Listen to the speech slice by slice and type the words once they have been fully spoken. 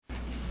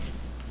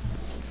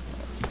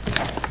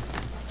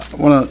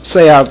want to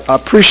say I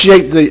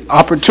appreciate the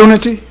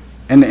opportunity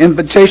and the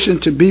invitation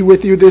to be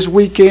with you this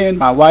weekend.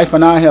 My wife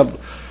and I have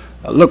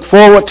looked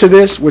forward to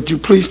this. Would you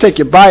please take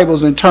your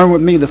Bibles and turn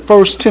with me to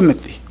 1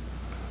 Timothy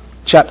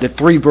chapter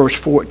 3, verse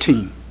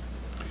 14.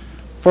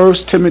 1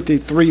 Timothy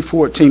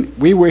 3:14.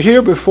 We were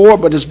here before,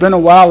 but it's been a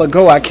while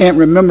ago. I can't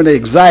remember the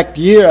exact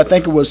year. I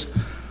think it was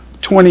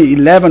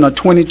 2011 or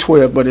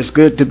 2012, but it's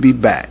good to be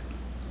back.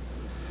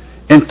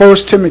 In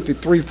 1 Timothy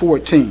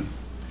 3:14,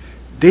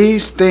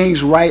 these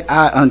things write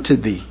I unto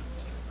thee,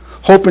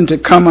 hoping to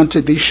come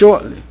unto thee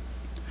shortly.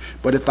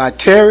 But if I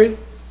tarry,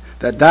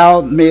 that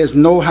thou mayest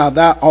know how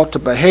thou ought to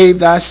behave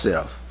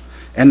thyself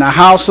in the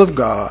house of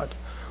God,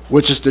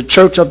 which is the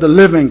church of the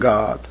living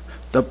God,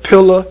 the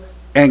pillar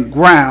and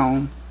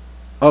ground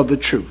of the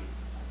truth.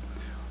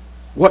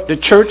 What the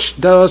church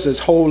does is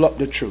hold up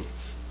the truth.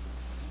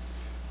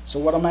 So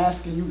what I'm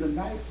asking you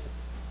tonight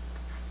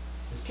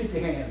is keep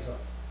your hands up.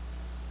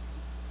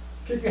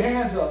 Keep your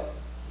hands up.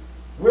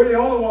 We're the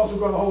only ones who are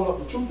going to hold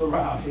up the truth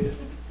around here.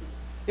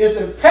 It's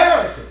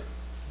imperative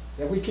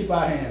that we keep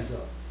our hands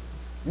up.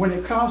 When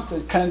it comes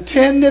to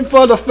contending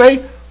for the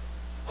faith,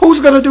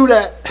 who's going to do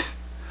that?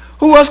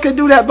 Who else can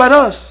do that but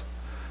us?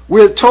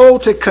 We're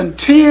told to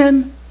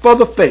contend for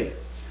the faith.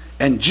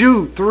 And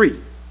Jude 3,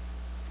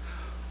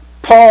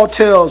 Paul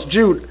tells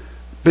Jude,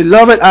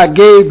 Beloved, I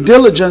gave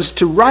diligence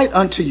to write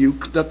unto you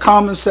the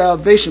common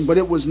salvation, but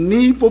it was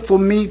needful for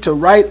me to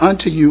write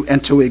unto you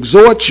and to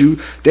exhort you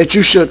that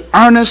you should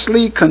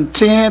earnestly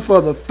contend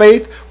for the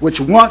faith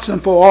which once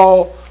and for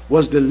all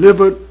was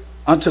delivered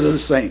unto the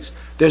saints.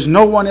 There's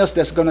no one else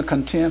that's going to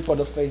contend for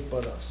the faith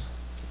but us,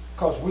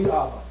 because we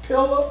are the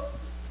pillar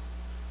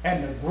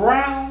and the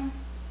ground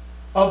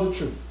of the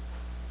truth.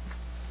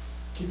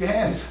 Keep your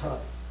hands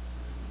up.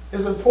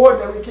 It's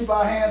important that we keep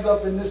our hands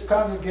up in this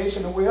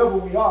congregation and wherever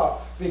we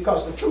are,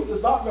 because the truth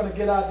is not going to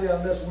get out there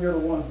unless we're the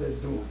ones that's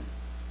doing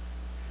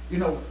it. You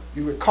know,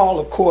 you recall,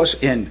 of course,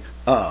 in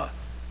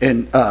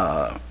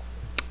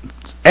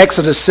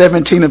Exodus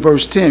 17 and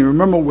verse 10,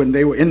 remember when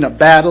they were in the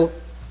battle,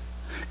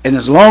 and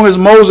as long as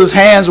Moses'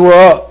 hands were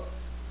up,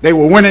 they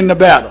were winning the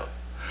battle.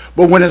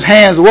 But when his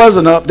hands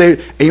wasn't up, and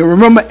you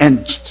remember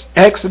in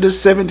Exodus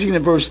 17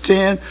 and verse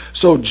 10,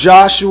 so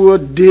Joshua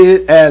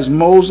did as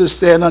Moses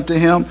said unto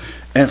him,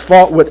 and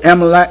fought with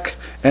Amalek,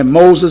 and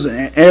Moses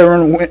and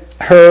Aaron went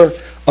her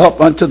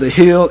up unto the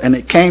hill. And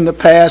it came to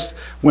pass,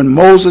 when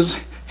Moses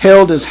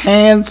held his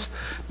hands,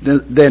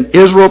 then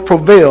Israel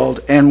prevailed,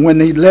 and when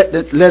he let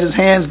his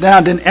hands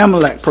down, then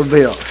Amalek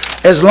prevailed.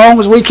 As long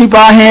as we keep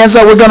our hands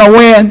up, we're going to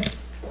win.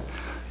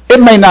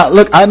 It may not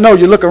look, I know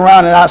you look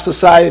around in our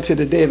society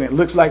today and it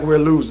looks like we're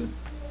losing,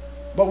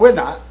 but we're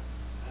not.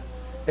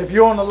 If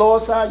you're on the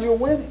Lord's side, you're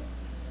winning.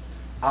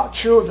 Our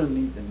children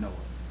need to know it.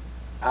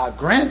 Our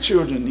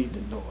grandchildren need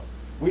to know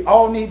it. We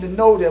all need to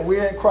know that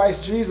we're in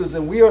Christ Jesus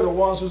and we are the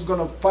ones who's going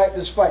to fight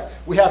this fight.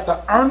 We have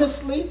to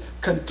earnestly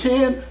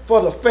contend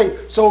for the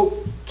faith.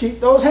 So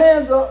keep those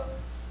hands up,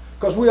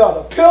 because we are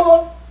the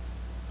pillar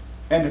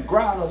and the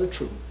ground of the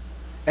truth.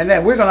 And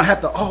then we're going to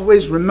have to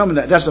always remember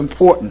that. That's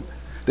important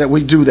that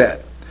we do that.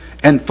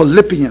 And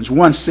Philippians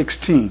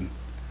 1:16.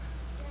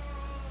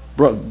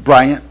 Brother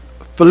Bryant,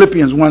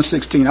 Philippians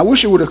 1:16. I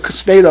wish you would have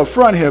stayed up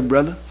front here,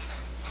 brother.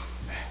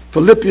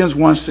 Philippians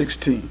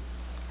 1:16.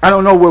 I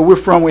don't know where we're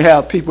from. We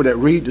have people that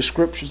read the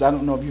scriptures. I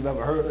don't know if you've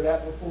ever heard of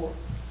that before,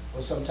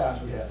 but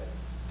sometimes we have it.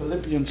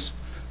 Philippians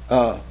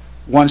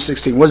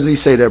 1:16. What does he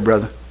say there,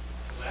 brother?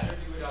 The latter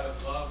do it out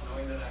of love,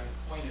 knowing that I am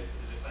appointed to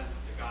the defense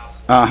of the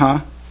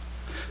gospel.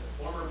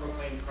 The former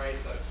proclaimed Christ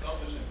out of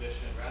selfish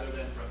ambition rather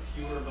than from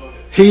pure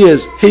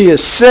motives. He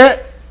is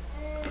set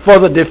for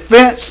the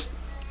defense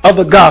of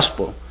the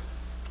gospel.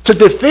 To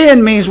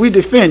defend means we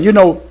defend. You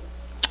know,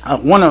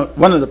 one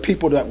of the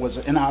people that was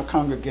in our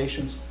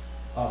congregations,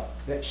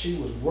 that she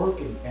was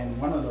working, and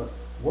one of the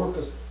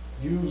workers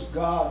used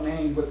God's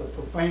name with a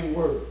profane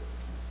word.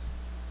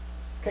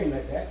 Can't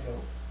let that go.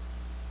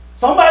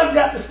 Somebody's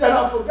got to stand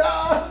up for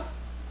God.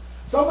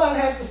 Somebody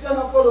has to stand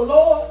up for the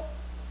Lord.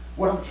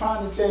 What I'm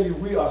trying to tell you,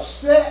 we are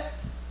set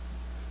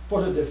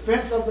for the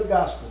defense of the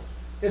gospel.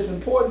 It's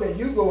important that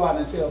you go out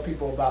and tell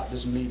people about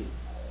this meeting.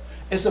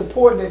 It's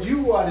important that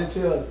you go out and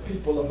tell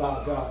people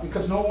about God,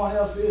 because no one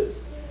else is.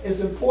 It's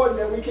important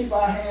that we keep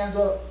our hands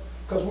up,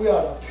 because we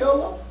are the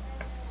pillar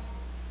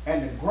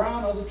and the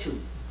ground of the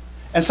truth.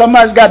 And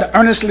somebody's got to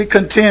earnestly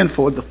contend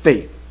for the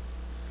faith.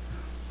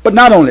 But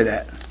not only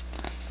that,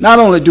 not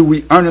only do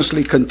we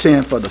earnestly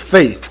contend for the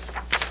faith,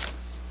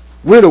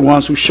 we're the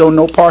ones who show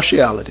no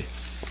partiality.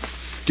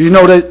 Do you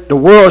know that the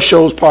world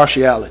shows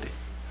partiality,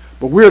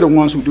 but we're the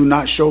ones who do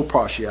not show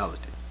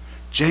partiality?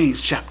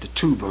 James chapter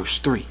 2 verse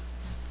 3.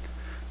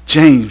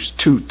 James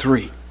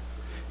 2:3.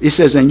 It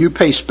says, and you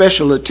pay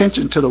special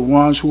attention to the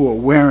ones who are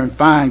wearing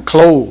fine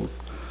clothes,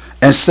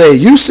 and say,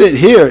 you sit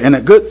here in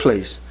a good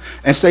place,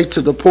 and say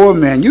to the poor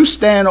man, you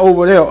stand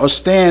over there, or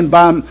stand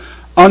by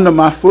under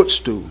my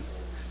footstool.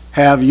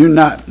 Have you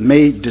not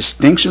made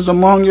distinctions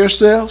among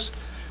yourselves?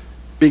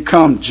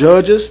 Become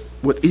judges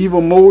with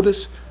evil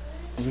motives?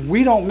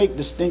 We don't make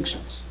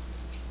distinctions.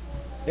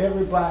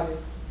 Everybody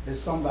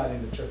is somebody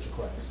in the Church of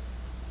Christ.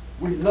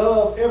 We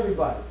love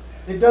everybody.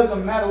 It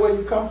doesn't matter where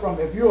you come from.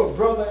 If you're a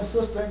brother and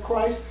sister in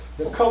Christ,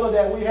 the color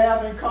that we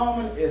have in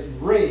common is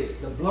red,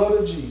 the blood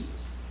of Jesus.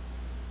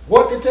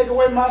 What can take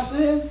away my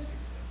sins?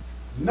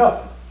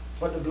 Nothing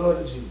but the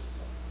blood of Jesus.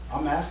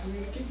 I'm asking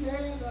you to keep your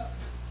hands up.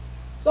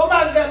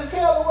 Somebody's got to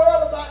tell the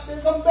world about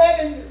this. I'm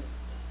begging you.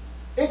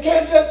 It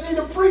can't just be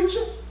the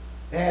preacher.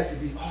 It has to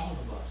be all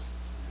of us.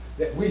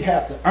 That we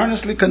have to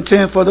earnestly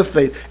contend for the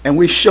faith, and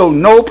we show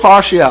no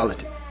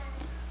partiality.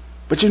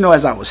 But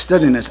as I was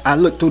studying this, I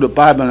looked through the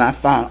Bible and I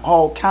found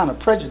all kind of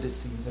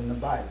prejudices in the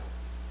Bible.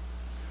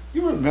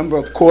 You remember,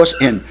 of course,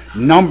 in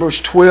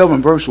Numbers 12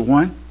 and verse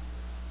 1?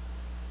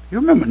 You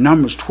remember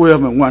Numbers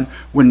 12 and 1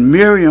 when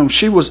Miriam,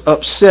 she was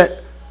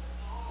upset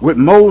with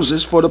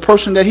Moses for the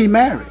person that he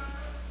married.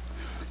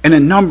 And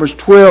in Numbers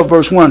 12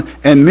 verse 1,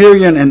 and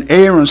Miriam and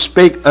Aaron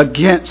spake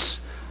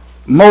against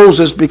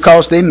Moses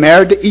because they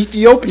married the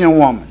Ethiopian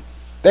woman.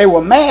 They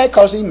were mad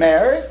because he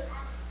married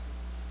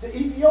the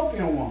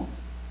Ethiopian woman.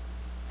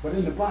 But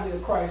in the body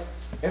of Christ,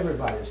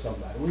 everybody is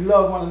somebody. We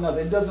love one another.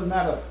 It doesn't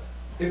matter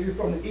if you're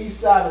from the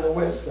east side or the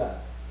west side,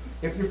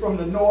 if you're from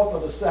the north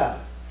or the south.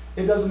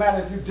 It doesn't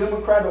matter if you're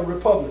Democrat or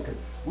Republican.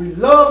 We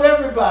love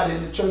everybody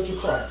in the Church of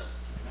Christ.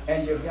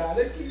 And you got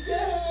to keep your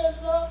hands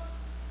up.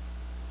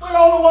 We're the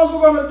only ones who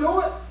are going to do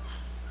it.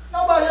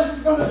 Nobody else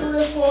is going to do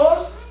this for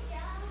us.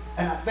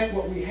 And I think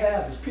what we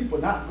have is people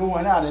not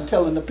going out and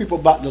telling the people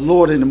about the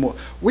Lord anymore.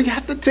 We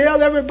have to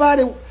tell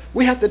everybody.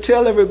 We have to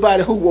tell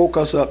everybody who woke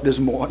us up this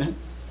morning.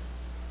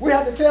 We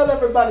have to tell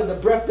everybody the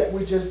breath that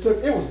we just took.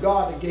 It was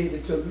God that gave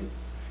it to me.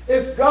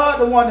 It's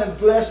God the one that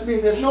blessed me.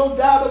 There's no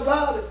doubt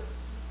about it.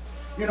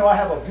 I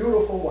have a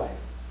beautiful wife.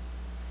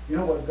 You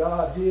know what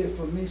God did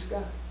for me,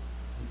 Scott?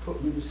 He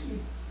put me to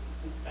sleep.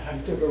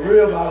 He took a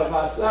rib out of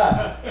my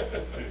side.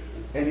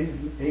 And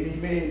he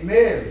made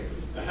Mary.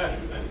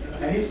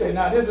 And he said,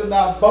 now this is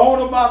now bone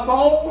of my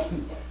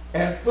bone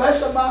and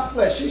flesh of my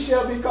flesh. She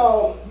shall be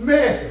called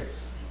Mary.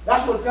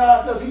 That's what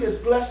God does. He has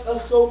blessed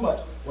us so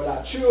much with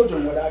our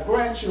children, with our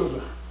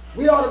grandchildren.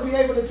 We ought to be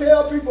able to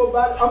tell people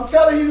about it. I'm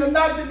telling you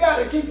tonight, you got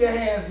to keep your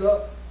hands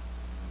up.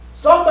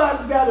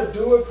 Somebody's got to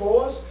do it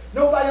for us.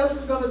 Nobody else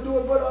is going to do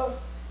it but us.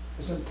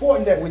 It's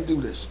important that we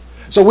do this.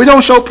 So we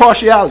don't show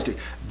partiality.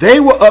 They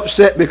were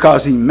upset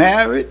because he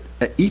married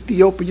an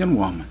Ethiopian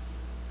woman.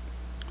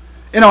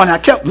 And I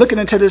kept looking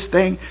into this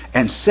thing,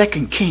 and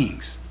 2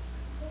 Kings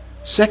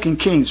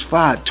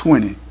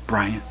 5:20,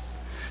 Brian.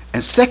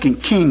 And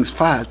 2 Kings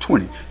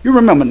 5:20. You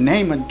remember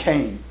Naaman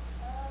came.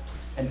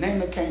 And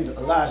Naaman came to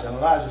Elijah. And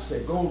Elijah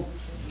said, go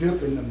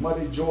dip in the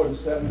muddy Jordan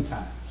 7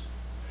 times.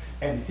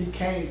 And he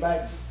came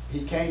back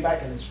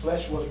and his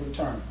flesh was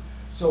returned.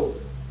 So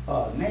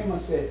Naaman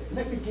said,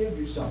 let me give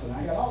you something.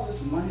 I got all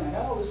this money. I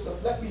got all this stuff.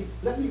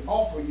 Let me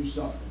offer you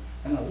something.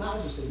 And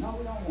Elijah said, no,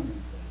 we don't want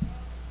anything.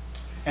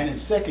 And in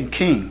 2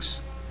 Kings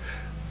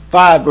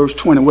 5 verse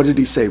 20, what did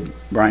he say,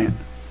 Brian?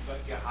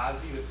 But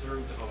Gehazi, the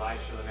servant of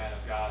Elisha, the man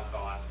of God,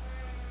 thought,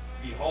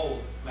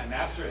 behold, my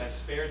master has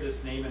spared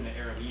this Naaman the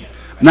Aramean.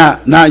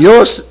 Now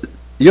yours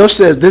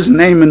says this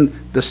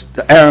Naaman the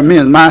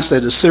Aramean, mine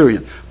said the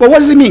Syrian. But what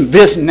does he mean,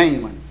 this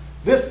Naaman?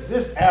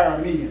 This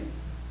Aramean?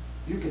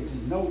 You can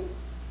denote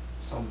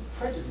some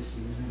prejudices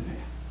in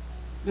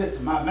there.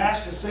 Listen, my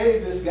master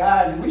saved this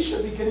guy, and we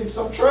should be getting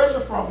some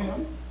treasure from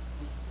him.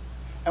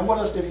 And what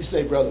else did he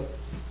say, brother?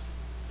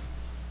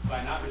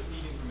 By not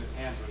receiving from his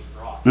hands what is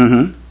brought.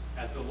 Mm-hmm.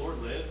 As the Lord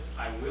lives,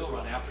 I will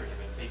run after him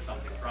and take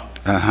something from him.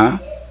 Uh-huh.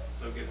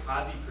 So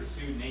Gehazi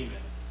pursued Naaman.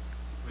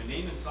 When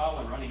Naaman saw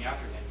one running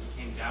after him,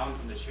 he came down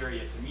from the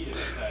chariot to meet him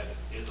and said,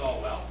 is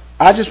all well?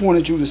 I just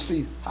wanted you to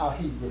see how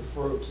he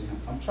referred to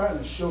him. I'm trying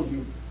to show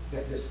you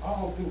that this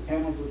all through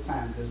annals of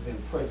time there's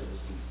been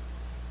prejudices,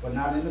 but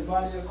not in the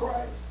body of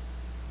Christ.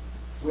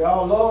 We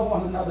all love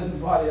one another in the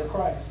body of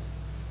Christ.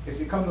 If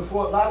you come to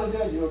Fort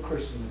Lauderdale, you're a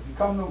Christian. If you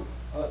come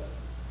to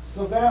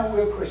Savannah,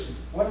 we're Christians.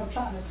 What I'm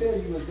trying to tell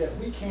you is that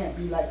we can't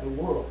be like the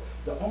world.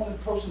 The only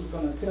person who's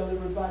going to tell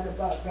everybody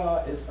about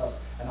God is us.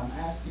 And I'm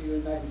asking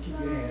you tonight to keep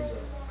your hands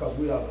up, because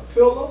we are the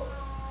pillar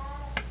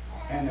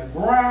and the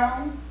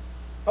ground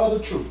of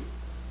the truth.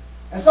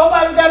 And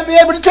somebody's got to be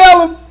able to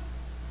tell them.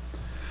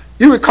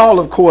 You recall,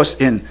 of course,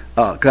 in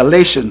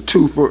Galatians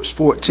 2 verse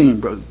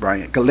 14, Brother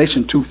Brian.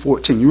 Galatians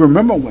 2:14. You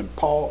remember when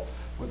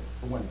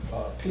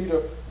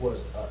Peter was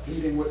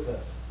eating with the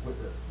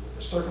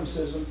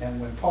circumcision,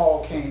 and when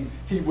Paul came,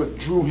 he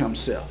withdrew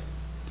himself.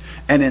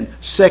 And in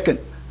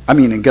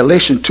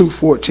Galatians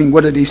 2:14,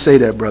 what did he say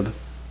there, brother?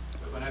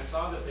 But when I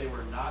saw that they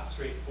were not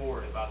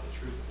straightforward about the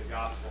truth of the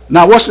gospel.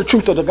 Now, what's the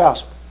truth of the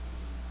gospel?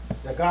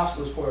 The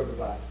gospel is for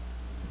everybody.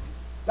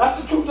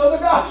 That's the truth of the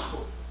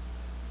gospel.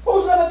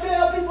 Who's going to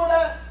tell people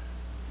that?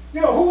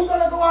 Who's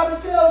going to go out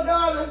and tell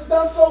God has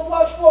done so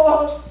much for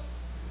us?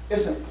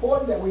 It's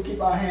important that we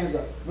keep our hands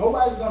up.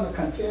 Nobody's going to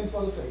contend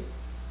for the faith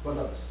but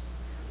us.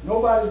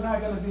 Nobody's not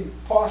going to be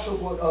partial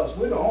with us.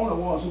 We're the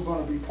only ones who are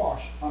going to be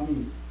partial.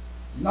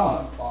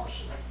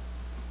 Non-partial.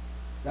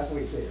 That's the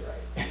way you say it,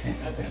 right?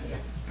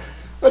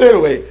 But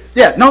anyway,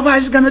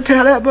 nobody's going to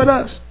tell that but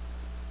us.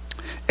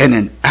 And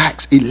in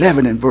Acts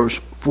 11 and verse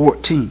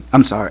 14,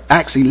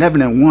 Acts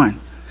 11 and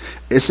 1,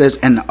 it says,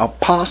 and the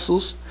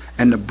apostles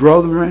and the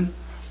brethren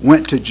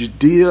went to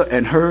Judea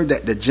and heard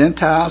that the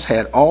Gentiles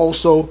had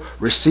also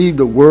received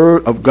the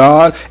word of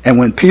God. And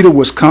when Peter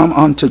was come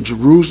unto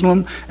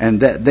Jerusalem, and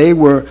that they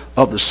were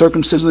of the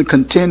circumcision,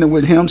 contending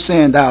with him,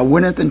 saying, thou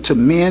wentest unto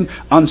men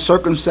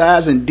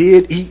uncircumcised and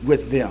did eat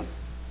with them.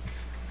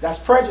 That's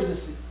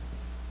prejudice.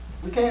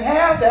 We can't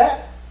have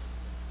that.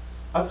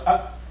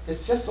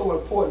 It's just so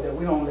important that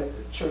we don't let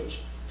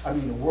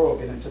the world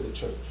get into the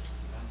church.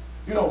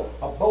 You know,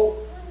 a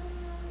boat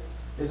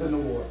is in the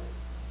water.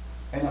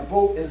 And a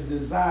boat is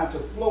designed to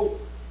float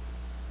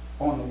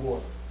on the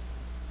water.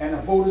 And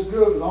a boat is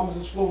good as long as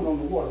it's floating on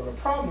the water. The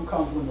problem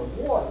comes when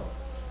the water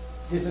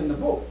is in the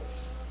boat.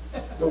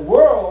 The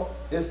world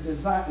is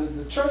designed,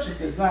 the church is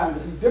designed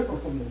to be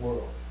different from the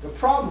world. The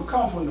problem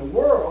comes when the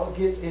world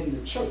gets in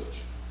the church.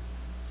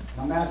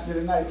 I'm asking you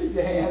tonight, keep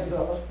your hands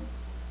up.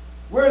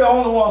 We're the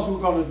only ones who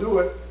are going to do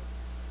it.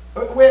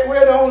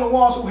 We're the only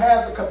ones who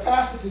have the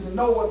capacity to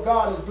know what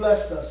God has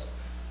blessed us.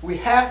 We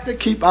have to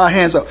keep our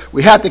hands up.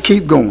 We have to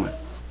keep going.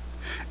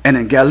 And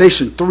in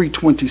Galatians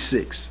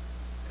 3:26,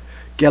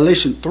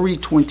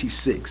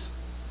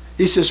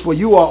 he says, for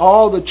you are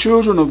all the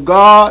children of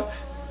God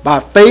by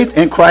faith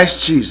in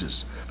Christ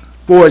Jesus.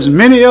 For as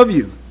many of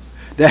you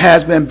that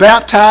has been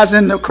baptized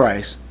into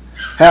Christ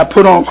have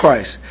put on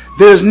Christ.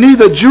 There's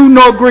neither Jew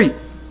nor Greek.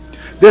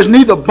 There's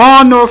neither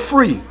bond nor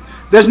free.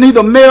 There's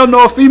neither male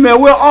nor female.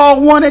 We're all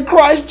one in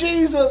Christ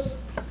Jesus.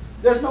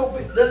 There's no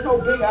big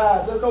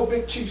eyes. There's no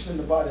big chiefs in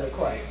the body of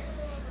Christ.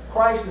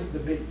 Christ is the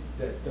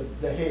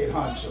head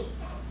honcho.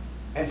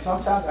 And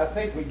sometimes I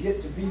think we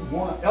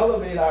want to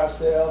elevate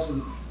ourselves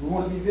and we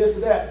want to be this or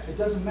that. It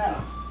doesn't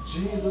matter.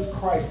 Jesus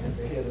Christ is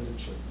the head of the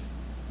church.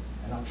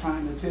 And I'm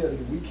trying to tell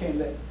you, we can't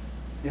let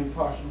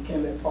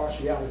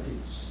partiality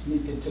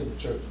sneak into the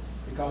church,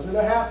 because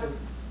it'll happen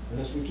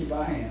unless we keep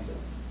our hands up.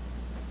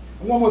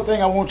 And one more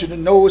thing I want you to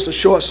know. It's a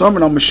short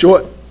sermon. I'm a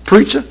short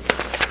preacher.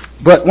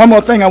 But one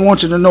more thing I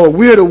want you to know.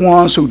 We're the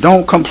ones who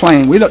don't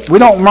complain. We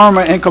don't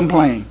murmur and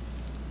complain.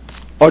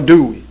 Or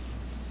do we?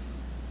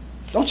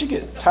 Don't you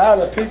get tired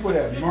of people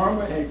that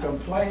murmur and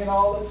complain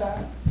all the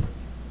time?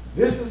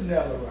 This is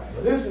never right.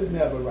 Or this is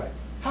never right.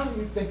 How do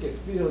you think it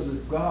feels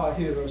if God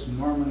hears us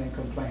murmuring and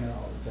complaining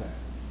all the time?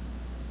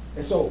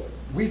 And so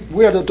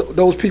we're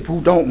those people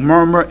who don't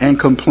murmur and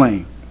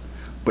complain.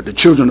 But the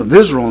children of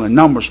Israel in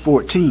Numbers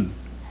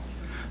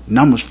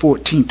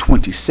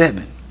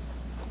 14:27,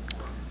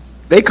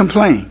 they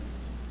complain.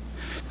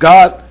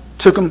 God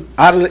took them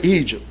out of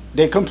Egypt.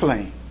 They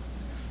complain.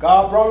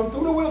 God brought them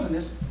through the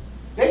wilderness.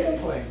 They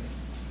complain.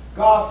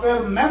 God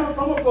fed them manna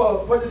from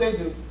above. What did they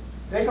do?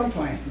 They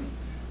complained.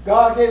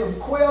 God gave them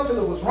quail till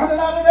it was running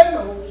out of their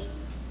nose.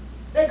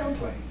 They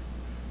complained.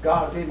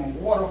 God gave them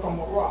water from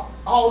a rock.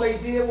 All they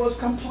did was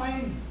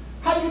complain.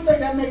 How do you think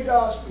that made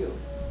God feel?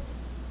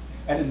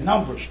 And in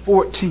Numbers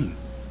 14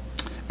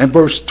 and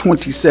verse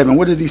 27,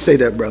 what did he say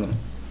there, brother?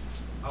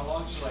 How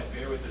long shall I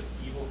bear with this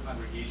evil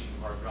congregation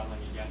who are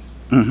grumbling against me?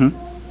 Mm-hmm.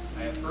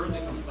 I have heard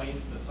the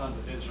complaints of the sons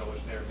of Israel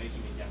which they are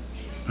making against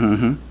me.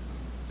 Mm-hmm.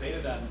 Say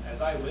to them,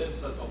 as I live,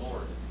 says the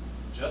Lord,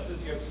 just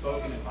as you have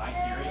spoken in my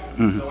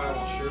hearing, so I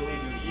will surely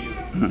do to you.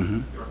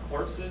 Your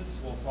corpses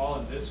will fall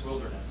in this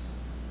wilderness,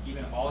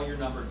 even all your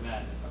numbered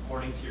men,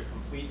 according to your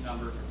complete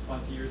number from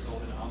 20 years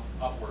old and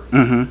upward,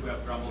 who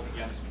have grumbled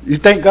against me. You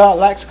think God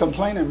likes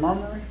complaining and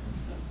murmuring?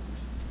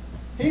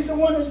 He's the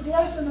one that's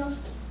blessing us.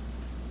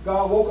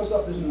 God woke us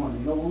up this morning.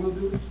 You know what we'll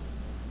do?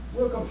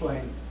 We'll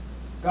complain.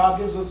 God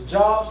gives us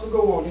jobs to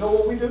go on. You know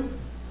what we do?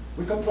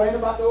 We complain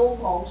about the old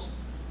boss.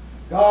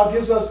 God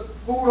gives us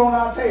food on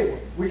our table.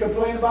 We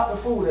complain about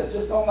the food. I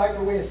just don't like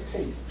the way it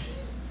tastes.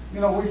 You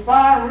know, we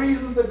find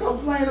reasons to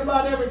complain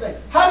about everything.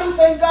 How do you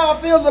think God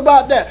feels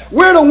about that?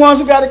 We're the ones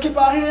who got to keep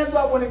our hands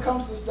up when it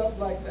comes to stuff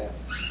like that.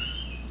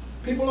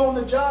 People on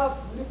the job,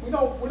 we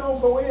don't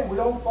go in. We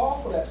don't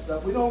fall for that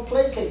stuff. We don't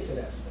placate to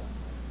that stuff.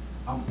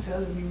 I'm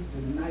telling you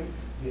tonight,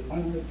 the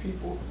only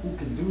people who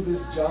can do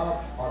this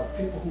job are the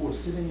people who are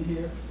sitting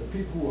here, the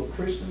people who are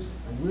Christians,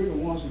 and we're the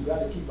ones who got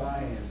to keep our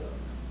hands up.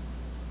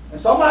 And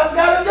somebody's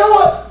got to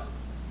do it.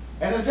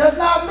 And it's just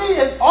not me.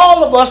 It's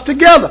all of us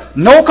together.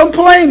 No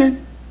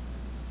complaining.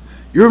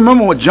 You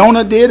remember what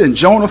Jonah did in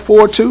Jonah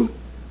 4:2?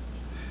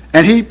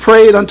 And he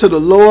prayed unto the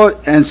Lord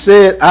and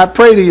said, I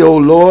pray thee, O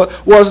Lord,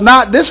 was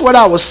not this what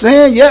I was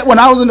saying yet when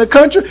I was in the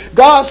country?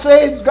 God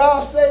saved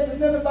the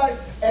Ninevites.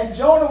 And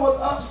Jonah was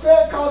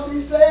upset because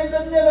he saved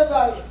the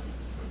Ninevites.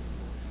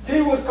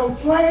 He was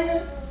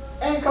complaining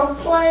and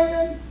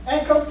complaining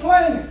and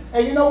complaining.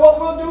 And you know what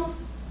we'll do?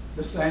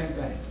 The same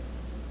thing.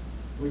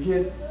 We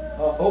get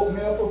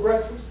oatmeal for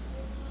breakfast.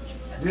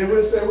 Then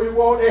we'll say we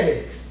want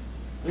eggs.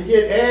 We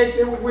get eggs.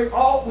 Then we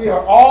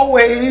are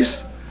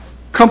always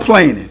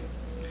complaining.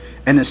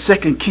 And in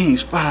 2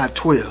 Kings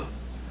 5:12,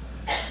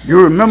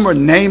 you remember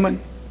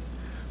Naaman?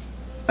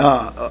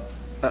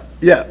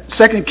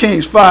 2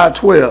 Kings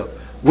 5:12,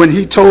 when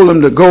he told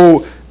him to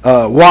go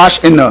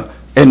wash in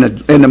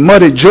the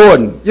muddy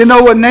Jordan. You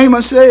know what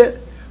Naaman said?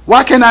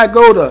 Why can't I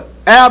go to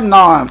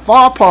Abnar and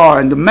Pharpar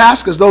and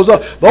Damascus? Those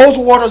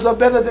waters are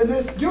better than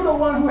this. You're the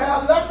one who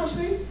has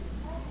leprosy.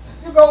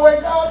 You go where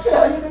God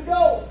tells you to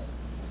go.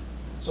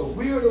 So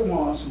we are the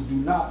ones who do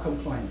not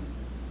complain.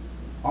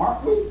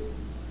 Aren't we?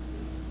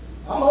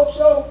 I hope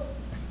so.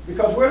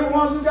 Because we're the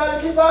ones who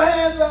got to keep our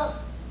hands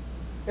up.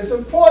 It's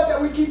important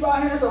that we keep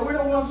our hands up.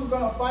 We're the ones who are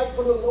going to fight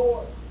for the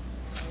Lord.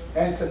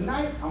 And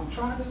tonight, I'm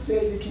trying to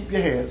tell you to keep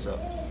your hands up.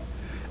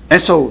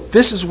 And so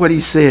this is what he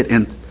said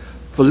in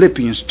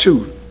Philippians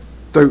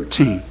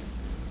 2:13.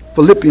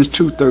 Philippians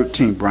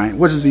 2:13, Brian.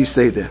 What does he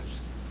say there?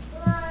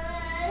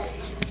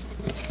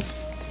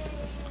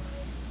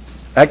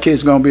 That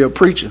kid's going to be a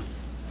preacher.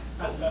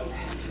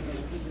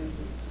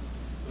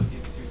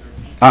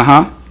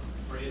 Uh-huh.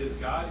 For it is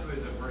God who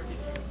is at work in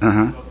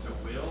you, both to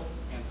will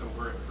and to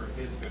work for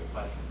his good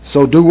pleasure.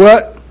 So do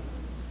what?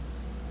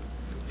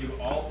 Do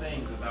all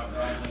things without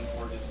grumbling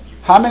or disputing.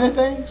 How many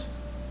things?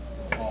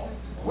 All.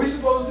 We're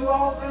supposed to do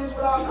all things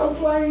without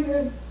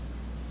complaining.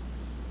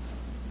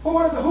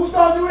 Who's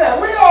going to do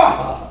that? We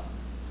are.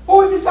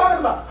 Who is he talking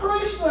about?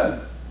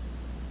 Christians.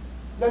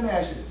 Let me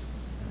ask you this.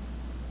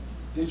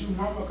 Did you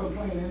murmur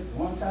complaining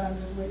one time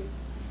this week?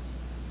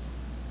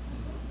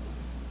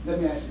 Let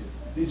me ask you this.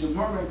 Did you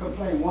murmur and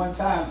complain one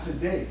time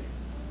today?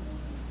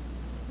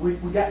 We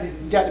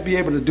got to be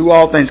able to do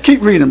all things.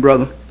 Keep reading,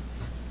 brother.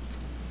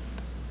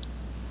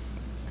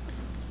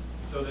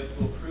 So that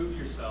you will prove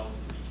yourselves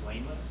to be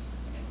blameless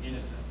and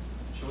innocent,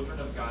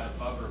 children of God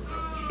above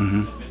reproach,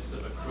 in the midst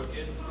of a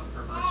crooked and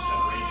perverse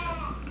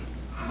generation,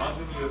 among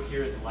whom you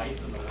appear as lights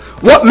in the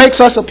world. What makes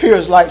us appear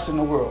as lights in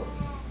the world?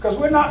 Because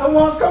we're not the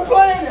ones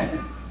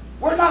complaining.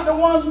 We're not the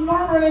ones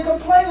murmuring and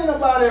complaining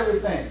about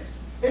everything.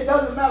 It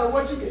doesn't matter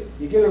what you get.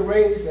 You get a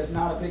raise that's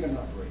not a big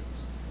enough raise.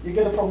 You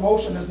get a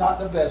promotion that's not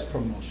the best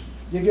promotion.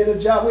 You get a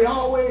job. We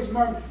always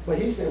murmur. But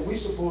he said we're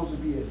supposed to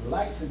be as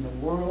lights in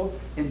the world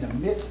in the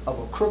midst of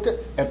a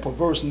crooked and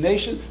perverse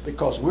nation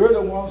because we're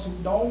the ones who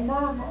don't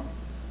murmur.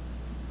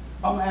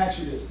 I'm going to ask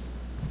you this.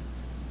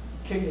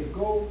 Can you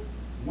go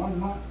 1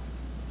 month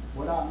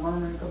without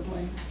murmuring and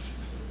complaining?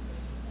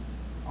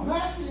 I'm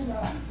asking you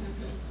now.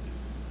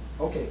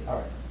 Okay, all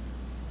right.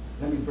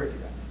 Let me break it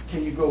down.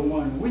 Can you go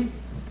 1 week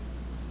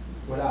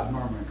without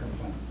murmuring and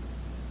complaining?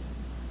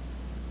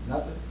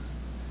 Nothing.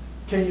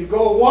 Can you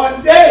go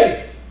 1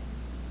 day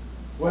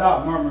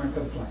without murmuring and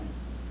complaining?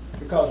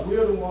 Because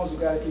we're the ones who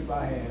got to keep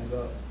our hands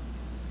up.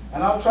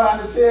 And I'm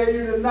trying to tell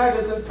you tonight,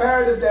 it's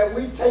imperative that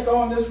we take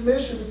on this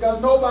mission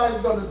because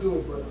nobody's going to do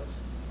it with us.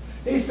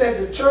 He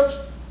said the church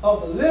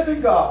of the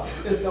living God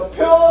is the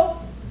pillar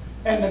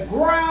and the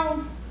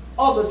ground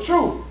of the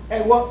truth.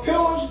 And what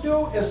pillars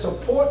do is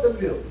support the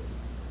building.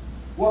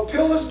 What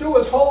pillars do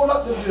is hold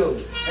up the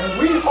building.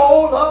 And we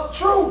hold up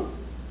truth.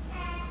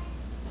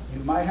 You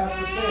might have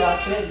to say,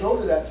 I can't go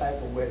to that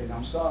type of wedding.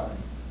 I'm sorry.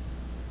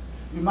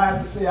 You might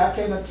have to say, I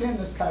can't attend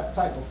this type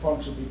of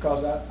function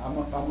because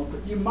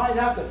you might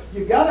have to.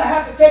 You're going to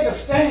have to take a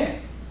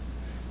stand.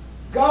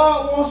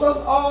 God wants us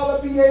all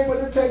to be able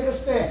to take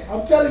a stand.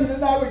 I'm telling you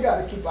tonight, we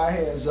got to keep our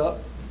hands up.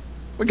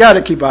 We got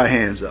to keep our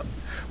hands up.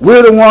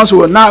 We're the ones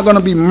who are not going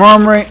to be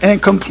murmuring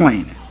and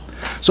complaining.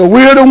 So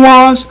we're the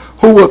ones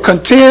who will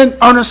contend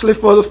earnestly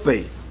for the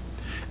faith.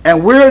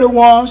 And we're the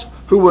ones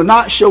who will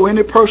not show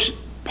any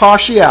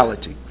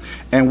partiality.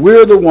 And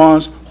we're the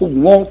ones who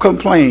won't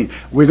complain.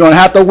 We're going to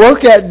have to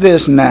work at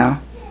this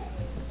now.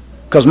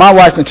 Because my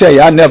wife can tell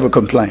you I never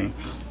complain.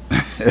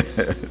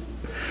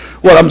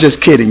 Well, I'm just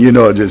kidding. You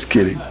know I'm just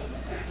kidding.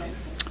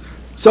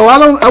 So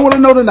I want to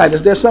know tonight,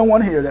 is there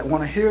someone here that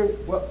want to hear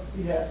what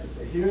he has to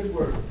say? Hear his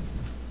word.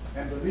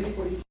 And believe what he